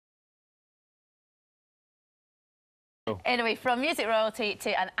Anyway, from music royalty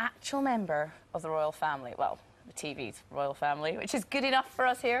to an actual member of the royal family. Well, the TV's royal family, which is good enough for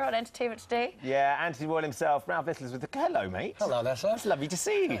us here on Entertainment Today. Yeah, Anthony Royle himself, Ralf with the... Hello, mate. Hello there, sir. It's lovely to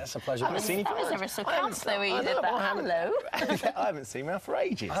see you. It's a pleasure. I haven't seen you for That was ever so comfortable when you did that. Hello. I haven't seen Ralf for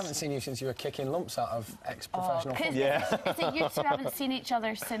ages. I haven't seen you since you were kicking lumps out of ex-professional football. Yeah. Is it you two haven't seen each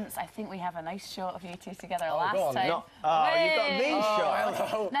other since, I think we have a nice shot of you two together go on. last time. You've got me shot.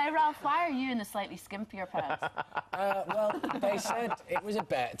 Hello. Now, Ralf, why are you in the slightly skimpier pants? Well, they said it was a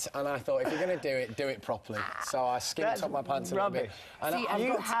bet, and I thought, if you're going to do it properly. So I skimped up my pants a little bit. And See,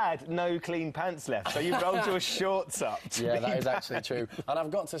 you had no clean pants left, so you rolled your shorts up. Yeah, that is actually true. And I've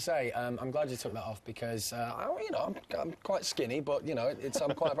got to say, I'm glad you took that off because, I'm quite skinny, but,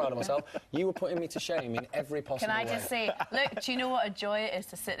 I'm quite proud of myself. You were putting me to shame in every possible way. Can I just say, look, do you know what a joy it is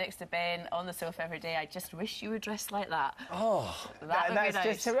to sit next to Ben on the sofa every day? I just wish you were dressed like that. Oh, that's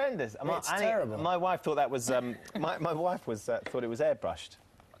just horrendous. It's terrible. My wife thought that was... my wife was thought it was airbrushed.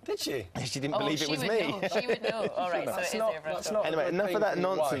 Did she? She didn't believe it was me. Know. She would know. All right, so it is airbrushed. Anyway, enough of that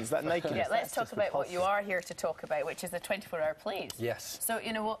nonsense, that nakedness. Yeah, let's talk about what you are here to talk about, which is the 24-hour plays. Yes. So,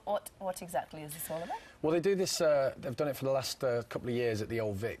 what exactly is this all about? Well, they do this, they've done it for the last couple of years at the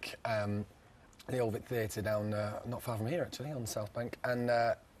Old Vic, the Old Vic Theatre down not far from here, actually, on the South Bank. And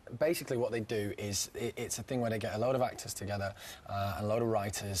basically what they do is it's a thing where they get a load of actors together, a load of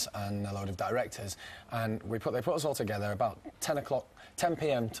writers and a load of directors, and they put us all together about 10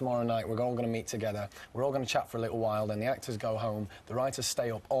 p.m. tomorrow night. We're all going to meet together. We're all going to chat for a little while, then the actors go home, the writers stay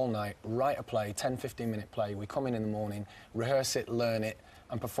up all night, write a play, 10-15-minute play. We come in the morning, rehearse it, learn it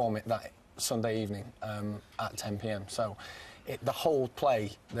and perform it that Sunday evening at 10 p.m. So the whole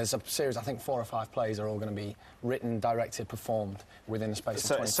play, there's a series, I think 4 or 5 plays are all going to be written, directed, performed within the space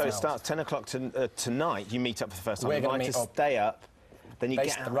of 24 hours. So it starts 10 o'clock tonight, you meet up for the first time. We're going to meet up. Stay up, then you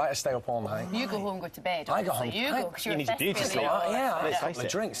get out. The writers stay up all night. You go home, go to bed. I go home. You go, because you're need to do to sleep. Yeah, Let's I face have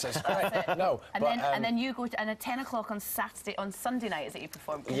it. drinks, so it's great. No, and then you go to, and at 10 o'clock on Sunday night is it you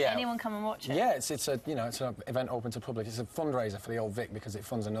perform? Can anyone come and watch it? Yeah, it's an event open to public. It's a fundraiser for the Old Vic because it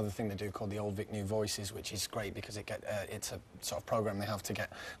funds another thing they do called the Old Vic New Voices, which is great because it's a sort of programme they have to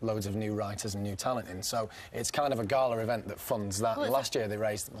get loads of new writers and new talent in. So it's kind of a gala event that funds that. Well, last year they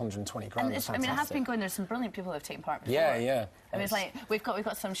raised 120 grand. And I mean, it has been going. There's some brilliant people that have taken part before. Yeah. I mean, it's like we've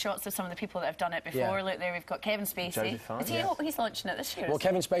got some shots of some of the people that have done it before. Yeah. Look there, we've got Kevin Spacey. He's launching it this year. Well,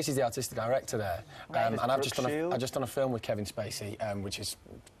 Kevin Spacey's the artistic director there, right. and I've just done a film with Kevin Spacey, which is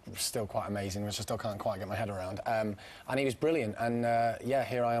still quite amazing, which I still can't quite get my head around. And he was brilliant. And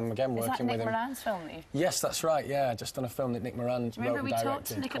here I am again working with him. Is that Nick Moran's film that you... Yes, that's right. Yeah, just done a film that Nick Moran wrote and directed. Do you remember we talked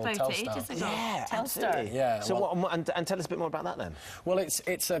to Nick about it ages ago? Yeah, Telstar. absolutely. Yeah. So and tell us a bit more about that then. Well,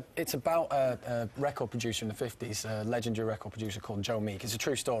 it's about a record producer in the 50s, a legendary record producer called Joe Meek. It's a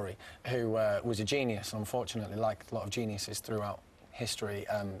true story. Who was a genius, unfortunately, like a lot of geniuses throughout history,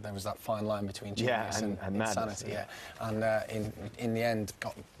 there was that fine line between genius and insanity. Yeah. And in the end,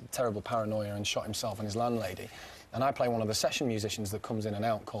 got terrible paranoia and shot himself and his landlady. And I play one of the session musicians that comes in and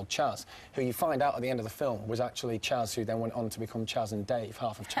out called Chaz, who you find out at the end of the film was actually Chaz, who then went on to become Chaz and Dave,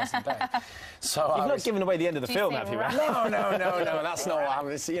 half of Chaz and Dave. So You've not given away the end of the film, have you? No, that's not what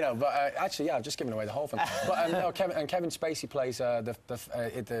happened. But actually, yeah, I've just given away the whole thing. But Kevin Spacey plays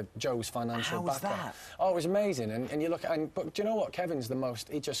the Joe's financial backer. How was that? Oh, it was amazing. And you look, but do you know what? Kevin's the most.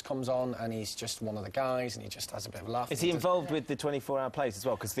 He just comes on and he's just one of the guys, and he just has a bit of a laugh. Is he involved with the 24-hour plays as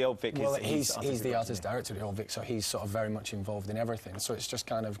well? Because the Old Vic is... Well, he's the artist director of the Old Vic, so he's sort of very much involved in everything. So it's just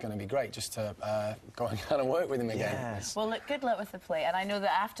kind of going to be great just to go and kind of work with him again. Yes. Well, look, good luck with the play. And I know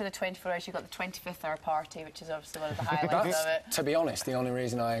that after the 24 hours, you've got the 25th hour party, which is obviously one of the highlights of it. To be honest, the only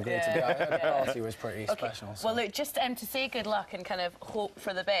reason I agreed to go. The party was pretty special. So. Well, look, just to say good luck and kind of hope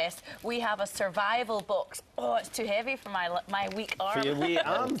for the best, we have a survival box. Oh, it's too heavy for my weak arm. For your weak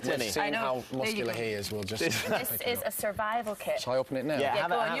arm, Jenny. Seeing how muscular he is, we'll just... This is a survival kit. Shall I open it now? Yeah,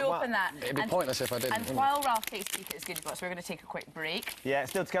 go on, you open that. It'd be pointless if I didn't. And while Ralf takes a peek at his goodie box, we're going to take a quick break. Yeah,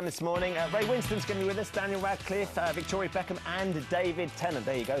 still to come this morning. Ray Winston's going to be with us, Daniel Radcliffe, Victoria Beckham and David Tennant.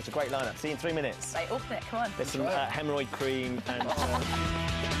 There you go, it's a great lineup. See you in 3 minutes. Right, open it, come on. There's some hemorrhoid cream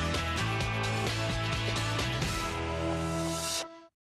and...